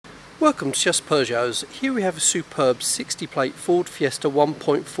Welcome to Just Peugeots. Here we have a superb 60 plate Ford Fiesta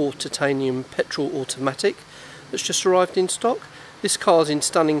 1.4 titanium petrol automatic that's just arrived in stock. This car's in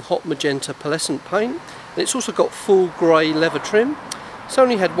stunning hot magenta pearlescent paint, and it's also got full grey leather trim. It's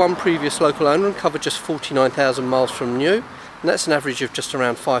only had one previous local owner and covered just 49,000 miles from new, and that's an average of just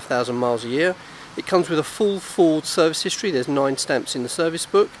around 5,000 miles a year. It comes with a full Ford service history. There's 9 stamps in the service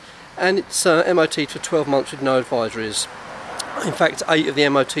book, and it's M.O.T for 12 months with no advisories. In fact, 8 of the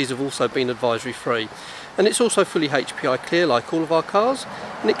M.O.Ts have also been advisory free, and it's also fully HPI clear like all of our cars,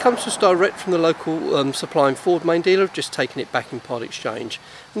 and it comes to us direct from the local supplying Ford main dealer. I've just taken it back in part exchange,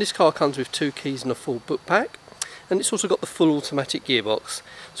 and this car comes with 2 keys and a full book pack, and it's also got the full automatic gearbox.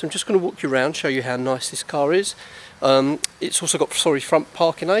 So I'm just going to walk you around, show you how nice this car is. It's also got front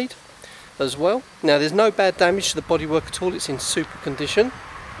parking aid as well. Now there's no bad damage to the bodywork at all, it's in super condition.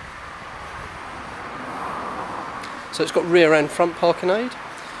 So it's got rear and front parking aid.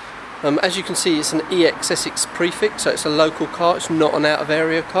 As you can see, it's an EX Essex prefix, so it's a local car, it's not an out of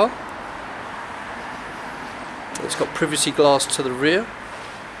area car. It's got privacy glass to the rear.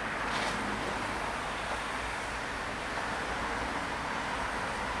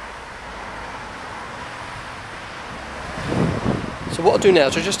 So what I'll do now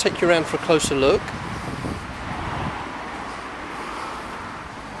is I'll just take you around for a closer look.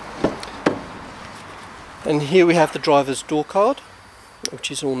 And here we have the driver's door card,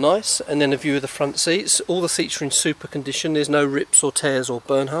 which is all nice, and then a view of the front seats. All the seats are in super condition, there's no rips or tears or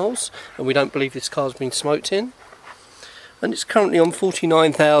burn holes, and we don't believe this car's been smoked in. And it's currently on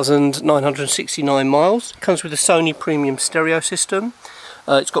 49,969 miles. It comes with a Sony premium stereo system.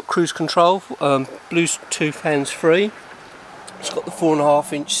 It's got cruise control, Bluetooth hands-free. It's got the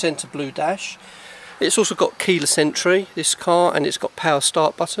 4.5-inch centre blue dash. It's also got keyless entry, this car, and it's got power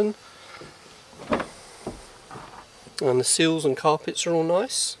start button. And the seals and carpets are all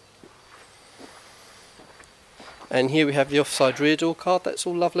nice. And here we have the offside rear door card, that's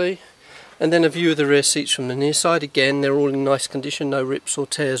all lovely. And then a view of the rear seats from the near side. Again, they're all in nice condition, no rips or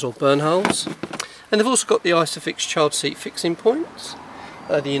tears or burn holes. And they've also got the ISOFIX child seat fixing points.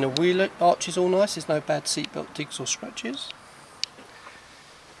 The inner wheel arch is all nice, there's no bad seatbelt digs or scratches.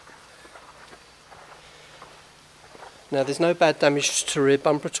 Now there's no bad damage to the rear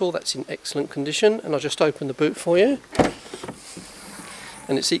bumper at all, that's in excellent condition, and I'll just open the boot for you.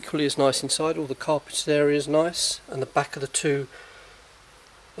 And it's equally as nice inside, all the carpeted area is nice, and the back of the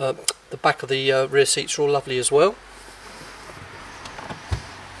rear seats are all lovely as well.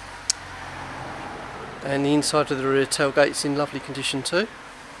 And the inside of the rear tailgate is in lovely condition too.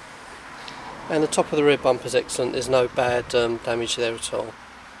 And the top of the rear bumper is excellent, there's no bad damage there at all.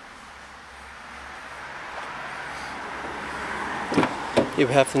 Here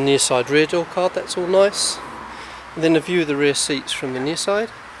we have the near side rear door card, that's all nice. And then a view of the rear seats from the near side.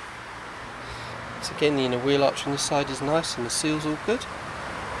 So again, the inner wheel arch on this side is nice and the seal's all good.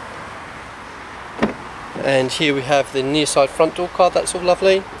 And here we have the near side front door card, that's all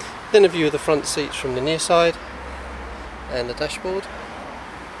lovely. Then a view of the front seats from the near side and the dashboard.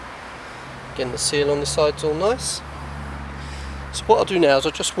 Again, the seal on this side is all nice. So what I'll do now is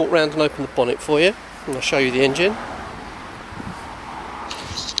I'll just walk around and open the bonnet for you, and I'll show you the engine.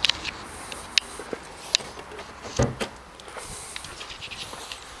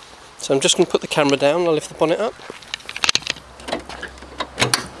 So I'm just going to put the camera down, I'll lift the bonnet up.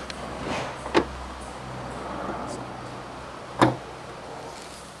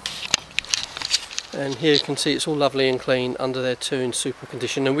 And here you can see it's all lovely and clean under there too, in super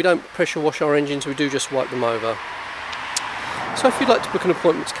condition. And we don't pressure wash our engines, we do just wipe them over. So if you'd like to book an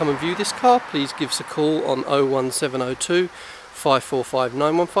appointment to come and view this car, please give us a call on 01702 545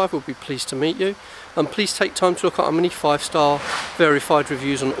 915, we'll be pleased to meet you. And please take time to look at our many 5-star verified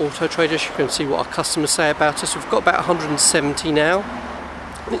reviews on Auto Trader. You can see what our customers say about us. We've got about 170 now,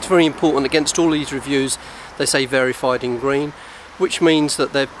 and it's very important. Against all these reviews they say verified in green, which means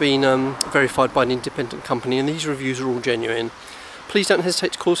that they've been verified by an independent company, and these reviews are all genuine. Please don't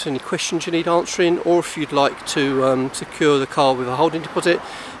hesitate to call us for any questions you need answering, or if you'd like to secure the car with a holding deposit,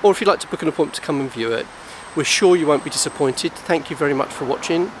 or if you'd like to book an appointment to come and view it. We're sure you won't be disappointed. Thank you very much for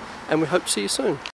watching, and we hope to see you soon.